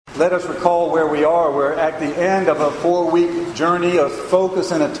let us recall where we are. We're at the end of a 4-week journey of focus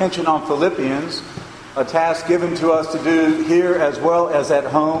and attention on Philippians, a task given to us to do here as well as at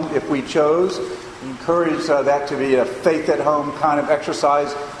home if we chose. We encourage that to be a faith at home kind of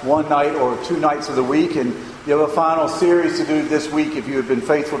exercise, one night or 2 nights of the week. And you have a final series to do this week if you have been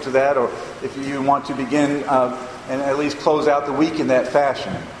faithful to that, or if you want to begin and at least close out the week in that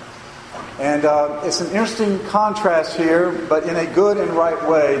fashion. And it's an interesting contrast here, but in a good and right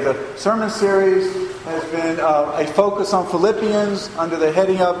way. The sermon series has been a focus on Philippians under the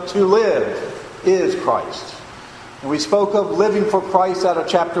heading of "To Live is Christ." And we spoke of living for Christ out of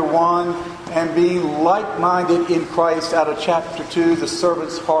chapter 1 and being like-minded in Christ out of chapter 2, the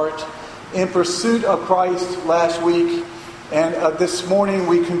servant's heart, in pursuit of Christ last week. And this morning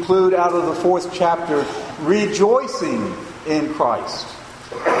we conclude out of the 4th chapter, rejoicing in Christ.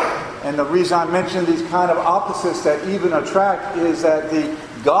 And the reason I mention these kind of opposites that even attract is that the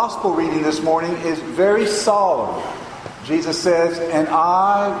gospel reading this morning is very solemn. Jesus says, "And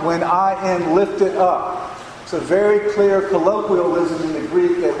when I am lifted up." It's a very clear colloquialism in the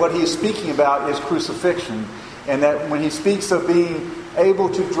Greek that what he is speaking about is crucifixion. And that when he speaks of being able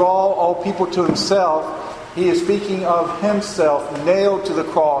to draw all people to himself, he is speaking of himself nailed to the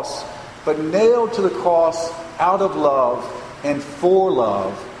cross, but nailed to the cross out of love and for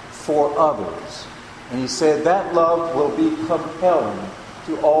others. And he said that love will be compelling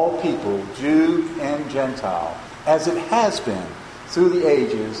to all people, Jew and Gentile, as it has been through the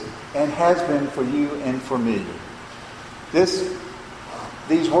ages and has been for you and for me.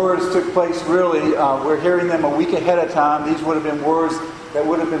 These words took place really, we're hearing them a week ahead of time. These would have been words that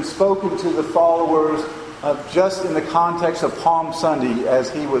would have been spoken to the followers just in the context of Palm Sunday as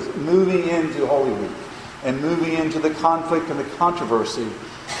he was moving into Holy Week and moving into the conflict and the controversy.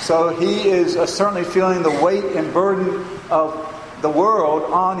 So he is certainly feeling the weight and burden of the world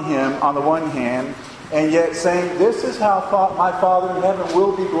on him on the one hand, and yet saying, this is how my Father in heaven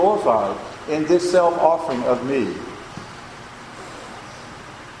will be glorified, in this self-offering of me.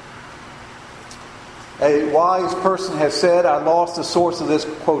 A wise person has said, I lost the source of this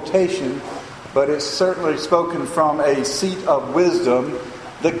quotation, but it's certainly spoken from a seat of wisdom.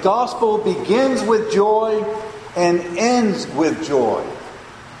 The gospel begins with joy and ends with joy.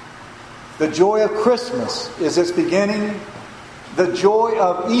 The joy of Christmas is its beginning. The joy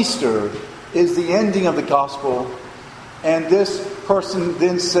of Easter is the ending of the gospel. And this person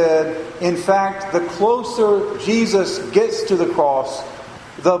then said, in fact, the closer Jesus gets to the cross,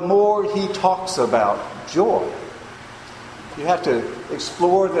 the more he talks about joy. You have to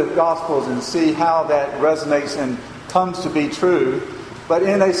explore the Gospels and see how that resonates and comes to be true. But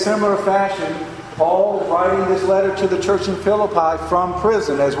in a similar fashion, Paul is writing this letter to the church in Philippi from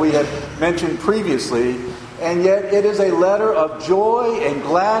prison, as we had mentioned previously. And yet it is a letter of joy and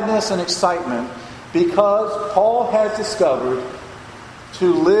gladness and excitement because Paul has discovered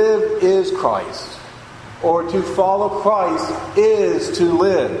to live is Christ, or to follow Christ is to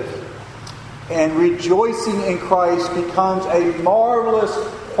live. And rejoicing in Christ becomes a marvelous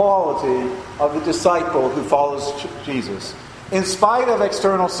quality of the disciple who follows Jesus, in spite of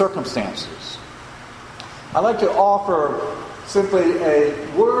external circumstances. I'd like to offer simply a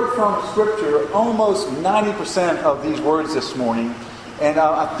word from Scripture, almost 90% of these words this morning. And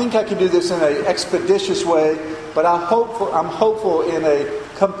I think I can do this in an expeditious way, but I'm hopeful in a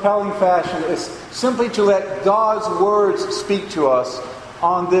compelling fashion. It's simply to let God's words speak to us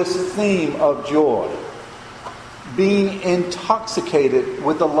on this theme of joy. Being intoxicated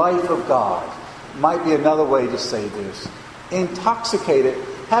with the life of God might be another way to say this. Intoxicated,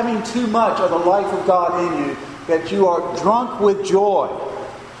 having too much of the life of God in you, that you are drunk with joy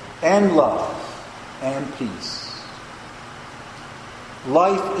and love and peace.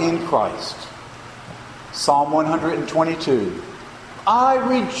 Life in Christ. Psalm 122. I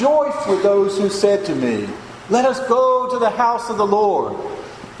rejoiced with those who said to me, let us go to the house of the Lord.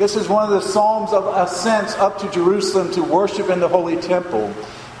 This is one of the Psalms of ascents up to Jerusalem to worship in the Holy Temple.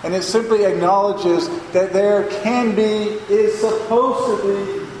 And it simply acknowledges that there can be, is supposed to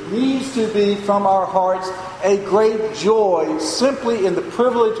be, needs to be from our hearts a great joy simply in the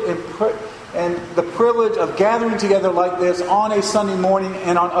privilege and the privilege of gathering together like this on a Sunday morning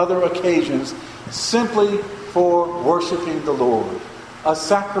and on other occasions, simply for worshiping the Lord. A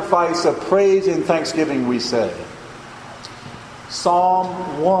sacrifice of praise and thanksgiving, we say.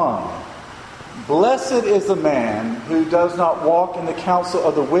 Psalm 1. Blessed is the man who does not walk in the counsel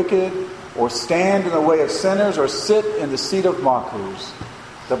of the wicked, or stand in the way of sinners, or sit in the seat of mockers.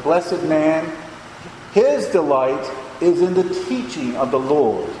 The blessed man, his delight is in the teaching of the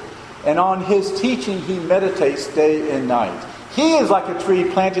Lord, and on his teaching he meditates day and night. He is like a tree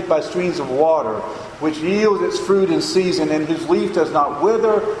planted by streams of water, which yields its fruit in season, and whose leaf does not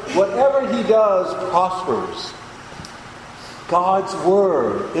wither. Whatever he does prospers. God's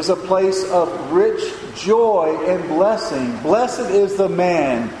Word is a place of rich joy and blessing. Blessed is the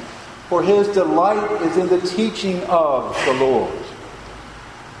man, for his delight is in the teaching of the Lord.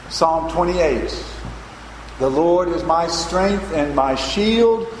 Psalm 28. The Lord is my strength and my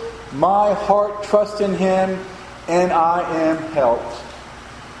shield. My heart trusts in him, and I am helped.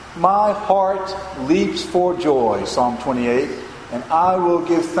 My heart leaps for joy, Psalm 28, and I will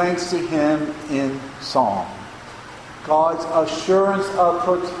give thanks to him in song. God's assurance of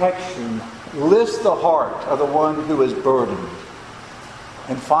protection lifts the heart of the one who is burdened.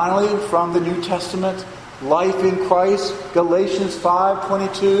 And finally, from the New Testament, life in Christ, Galatians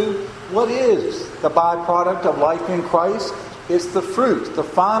 5:22. What is the byproduct of life in Christ? It's the fruit, the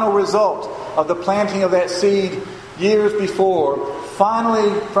final result of the planting of that seed years before.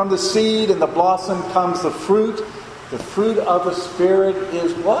 Finally, from the seed and the blossom comes the fruit. The fruit of the Spirit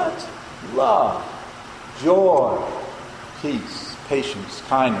is what? Love, joy, peace, patience,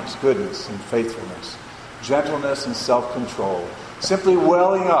 kindness, goodness, and faithfulness, gentleness and self-control. Simply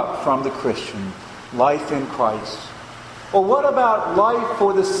welling up from the Christian, life in Christ. Well, what about life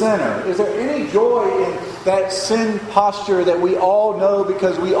for the sinner? Is there any joy in that sin posture that we all know,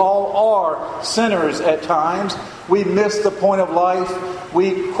 because we all are sinners at times? We miss the point of life.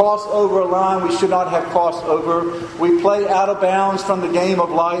 We cross over a line we should not have crossed over. We play out of bounds from the game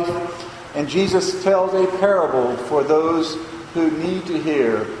of life. And Jesus tells a parable for those who need to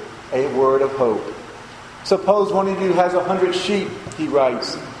hear a word of hope. Suppose one of you has 100 sheep, he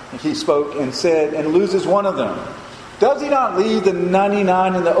writes, and he spoke and said, and loses one of them. Does he not leave the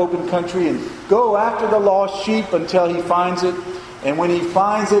 99 in the open country and go after the lost sheep until he finds it? And when he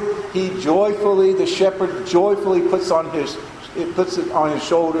finds it, the shepherd joyfully puts it on his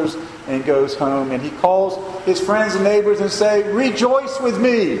shoulders and goes home. And he calls his friends and neighbors and say, "Rejoice with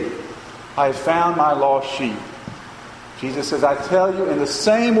me! I have found my lost sheep." Jesus says, I tell you, in the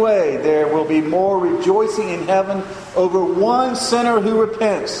same way, there will be more rejoicing in heaven over one sinner who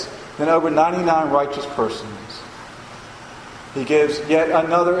repents than over 99 righteous persons. He gives yet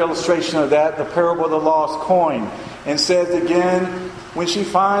another illustration of that, the parable of the lost coin, and says again, when she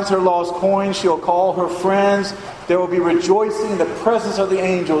finds her lost coin, she'll call her friends. There will be rejoicing in the presence of the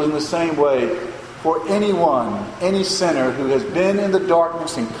angels in the same way for anyone, any sinner who has been in the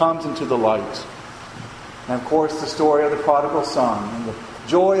darkness and comes into the light. And of course, the story of the prodigal son and the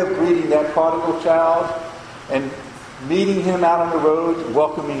joy of greeting that prodigal child and meeting him out on the road,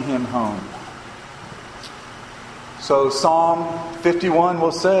 welcoming him home. So Psalm 51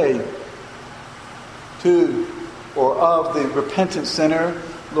 will say to or of the repentant sinner,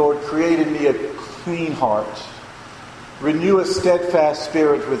 Lord, create in me a clean heart. Renew a steadfast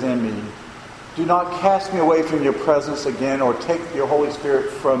spirit within me. Do not cast me away from your presence again or take your Holy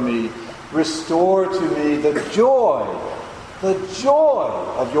Spirit from me. Restore to me the joy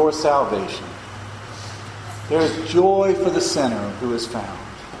of your salvation. There is joy for the sinner who is found.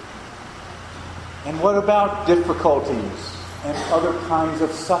 And what about difficulties and other kinds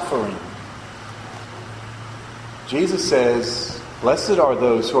of suffering? Jesus says, blessed are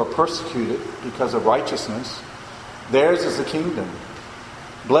those who are persecuted because of righteousness. Theirs is the kingdom.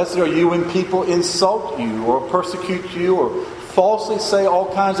 Blessed are you when people insult you or persecute you or falsely say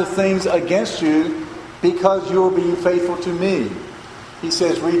all kinds of things against you because you are being faithful to me. He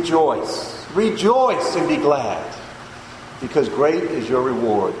says, rejoice. Rejoice and be glad, because great is your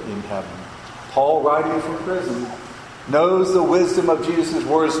reward in heaven. Paul, writing from prison, knows the wisdom of Jesus'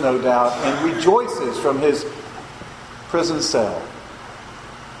 words, no doubt, and rejoices from his prison cell.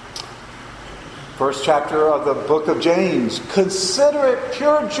 First chapter of the book of James. Consider it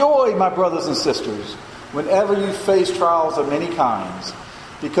pure joy, my brothers and sisters, whenever you face trials of many kinds,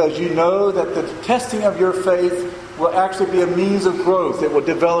 because you know that the testing of your faith will actually be a means of growth. It will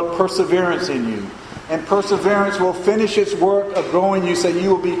develop perseverance in you. And perseverance will finish its work of growing you so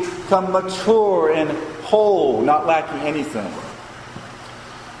you will become mature and whole, not lacking anything.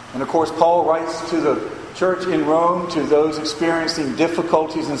 And of course, Paul writes to the church in Rome, to those experiencing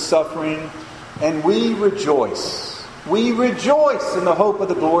difficulties and suffering, and we rejoice. We rejoice in the hope of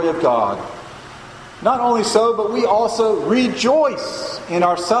the glory of God. Not only so, but we also rejoice in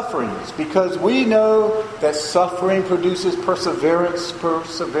our sufferings, because we know that suffering produces perseverance,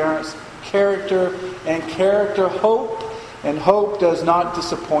 character, and character, hope. And hope does not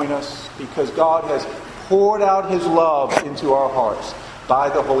disappoint us, because God has poured out his love into our hearts by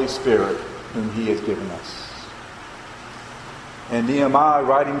the Holy Spirit whom he has given us. And Nehemiah,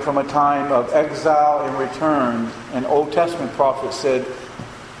 writing from a time of exile and return, an Old Testament prophet said,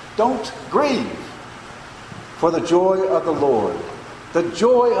 "Don't grieve, for the joy of the Lord. The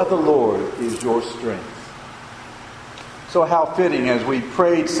joy of the Lord is your strength." So how fitting as we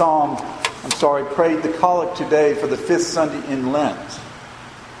prayed the collect today for the 5th Sunday in Lent.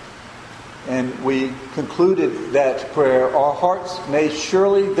 And we concluded that prayer, "Our hearts may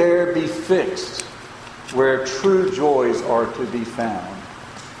surely there be fixed where true joys are to be found."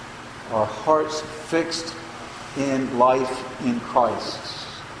 Our hearts fixed in life in Christ.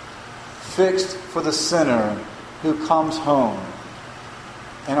 Fixed for the sinner who comes home.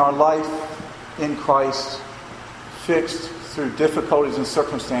 And our life in Christ fixed through difficulties and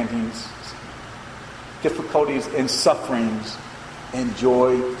circumstances, difficulties and sufferings, and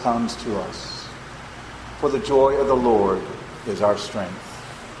joy comes to us. For the joy of the Lord is our strength.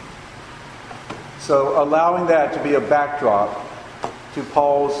 So allowing that to be a backdrop to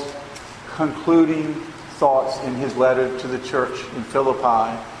Paul's concluding thoughts in his letter to the church in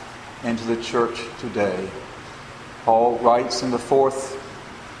Philippi and to the church today. Paul writes in the fourth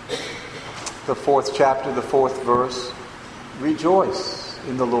chapter, the 4th verse, "Rejoice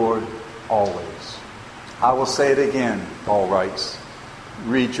in the Lord always." I will say it again, Paul writes,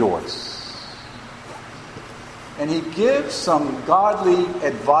 rejoice. And he gives some godly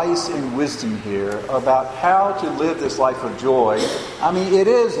advice and wisdom here about how to live this life of joy. I mean, it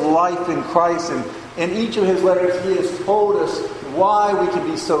is life in Christ, and in each of his letters he has told us why we can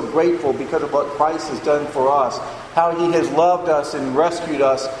be so grateful because of what Christ has done for us, how he has loved us and rescued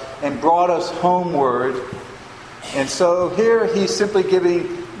us and brought us homeward. And so here he's simply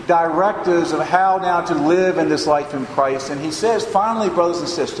giving directives of how now to live in this life in Christ. And he says, finally, brothers and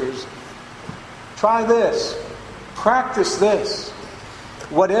sisters, try this. Practice this.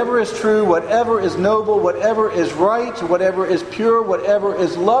 Whatever is true, whatever is noble, whatever is right, whatever is pure, whatever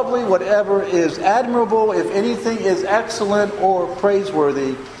is lovely, whatever is admirable, if anything is excellent or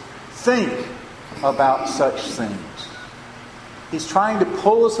praiseworthy, think about such things. He's trying to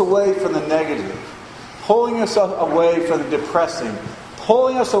pull us away from the negative, pulling us away from the depressing,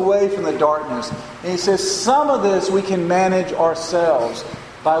 pulling us away from the darkness. And he says some of this we can manage ourselves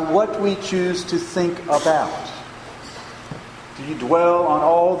by what we choose to think about. Do you dwell on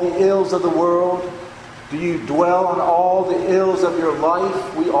all the ills of the world? Do you dwell on all the ills of your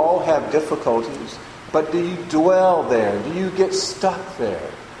life? We all have difficulties. But do you dwell there? Do you get stuck there?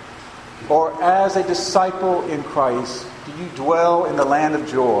 Or as a disciple in Christ, do you dwell in the land of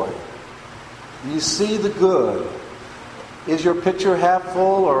joy? Do you see the good? Is your pitcher half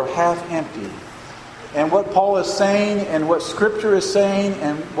full or half empty? And what Paul is saying and what Scripture is saying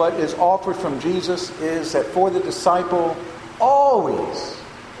and what is offered from Jesus is that for the disciple, always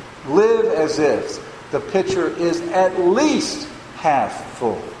live as if the pitcher is at least half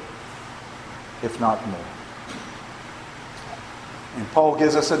full, if not more. And Paul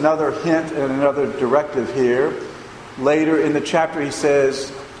gives us another hint and another directive here. Later in the chapter he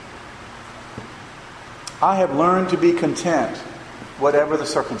says, I have learned to be content, whatever the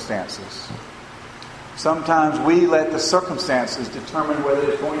circumstances. Sometimes we let the circumstances determine whether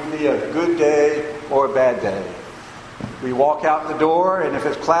it's going to be a good day or a bad day. We walk out the door, and if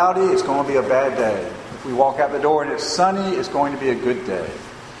it's cloudy, it's going to be a bad day. If we walk out the door and it's sunny, it's going to be a good day.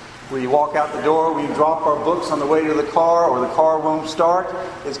 We walk out the door, we drop our books on the way to the car, or the car won't start,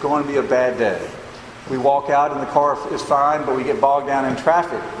 it's going to be a bad day. We walk out and the car is fine, but we get bogged down in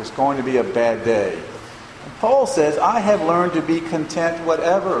traffic, it's going to be a bad day. And Paul says, I have learned to be content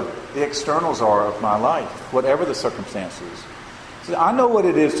whatever the externals are of my life, whatever the circumstances. So I know what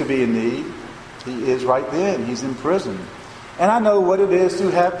it is to be in need. He is right then. He's in prison. And I know what it is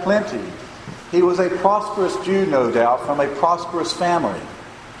to have plenty. He was a prosperous Jew, no doubt, from a prosperous family.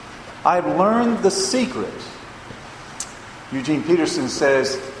 I've learned the secret. Eugene Peterson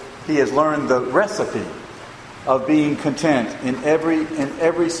says he has learned the recipe of being content in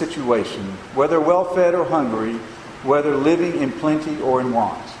every situation, whether well-fed or hungry, whether living in plenty or in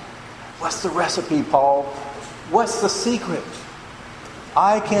want. What's the recipe, Paul? What's the secret?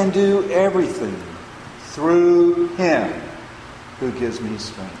 I can do everything through Him who gives me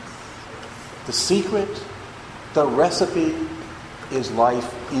strength. The secret, the recipe is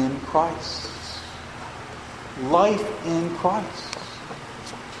life in Christ. Life in Christ.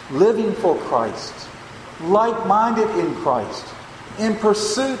 Living for Christ. Like-minded in Christ. In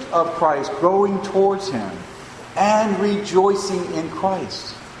pursuit of Christ, growing towards Him. And rejoicing in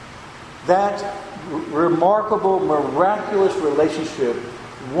Christ. That remarkable, miraculous relationship,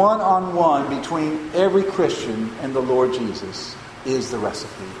 one-on-one between every Christian and the Lord Jesus is the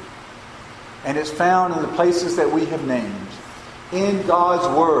recipe. And it's found in the places that we have named. in God's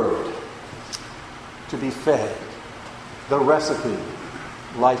Word to be fed the recipe,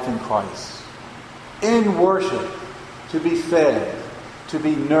 life in Christ. In worship, to be fed, to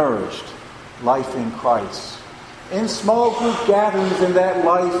be nourished, life in Christ. In small group gatherings in that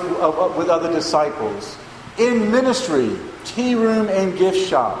life with other disciples. In ministry, tea room and gift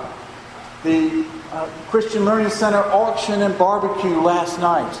shop. The Christian Learning Center auction and barbecue last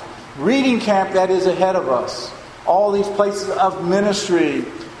night. Reading camp that is ahead of us. All these places of ministry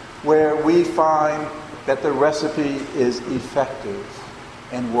where we find that the recipe is effective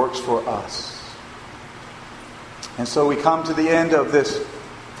and works for us. And so we come to the end of this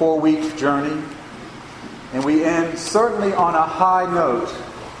 4-week journey, and we end certainly on a high note.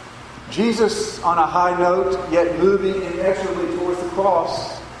 Jesus on a high note, yet moving inexorably towards the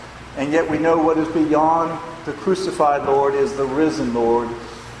cross. And yet we know what is beyond the crucified Lord is the risen Lord.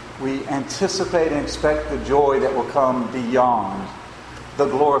 We anticipate and expect the joy that will come beyond the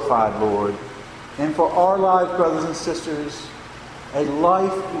glorified Lord. And for our lives, brothers and sisters, a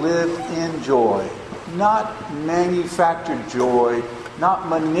life lived in joy. Not manufactured joy, not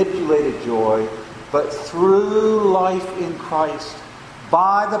manipulated joy, but through life in Christ,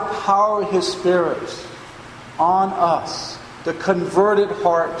 by the power of His Spirit on us, the converted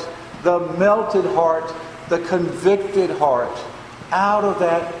heart, the melted heart, the convicted heart. Out of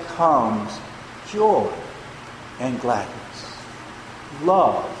that comes joy and gladness,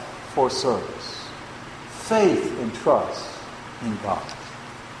 love for service, faith and trust in God.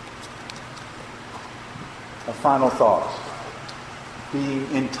 A final thought. Being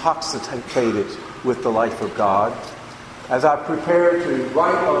intoxicated with the life of God. As I prepare to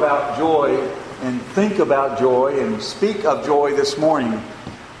write about joy and think about joy and speak of joy this morning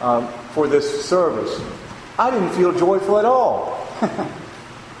for this service, I didn't feel joyful at all.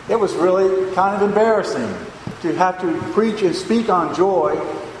 It was really kind of embarrassing to have to preach and speak on joy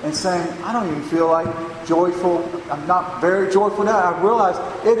and saying, I don't even feel like joyful. I'm not very joyful now. I realize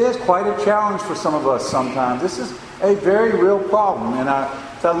it is quite a challenge for some of us sometimes. This is a very real problem. And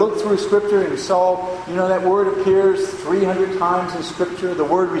as I looked through Scripture and saw, that word appears 300 times in Scripture. The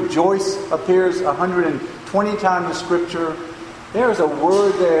word rejoice appears 120 times in Scripture. There is a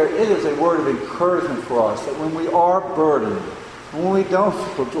word there. It is a word of encouragement for us that when we are burdened, when we don't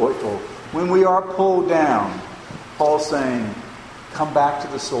feel joyful, when we are pulled down, Paul's saying, come back to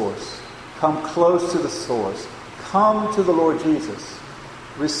the source. Come close to the source. Come to the Lord Jesus.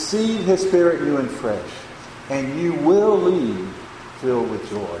 Receive His Spirit new and fresh. And you will leave filled with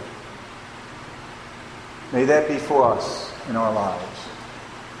joy. May that be for us in our lives.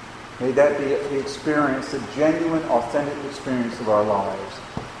 May that be the experience, the genuine, authentic experience of our lives.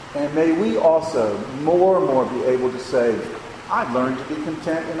 And may we also more and more be able to say, I've learned to be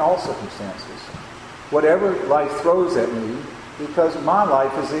content in all circumstances. Whatever life throws at me, because my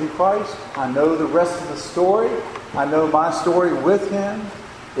life is in Christ. I know the rest of the story. I know my story with Him.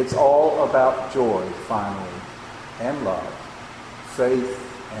 It's all about joy, finally, and love, faith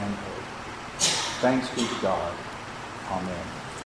and hope. Thanks be to God. Amen.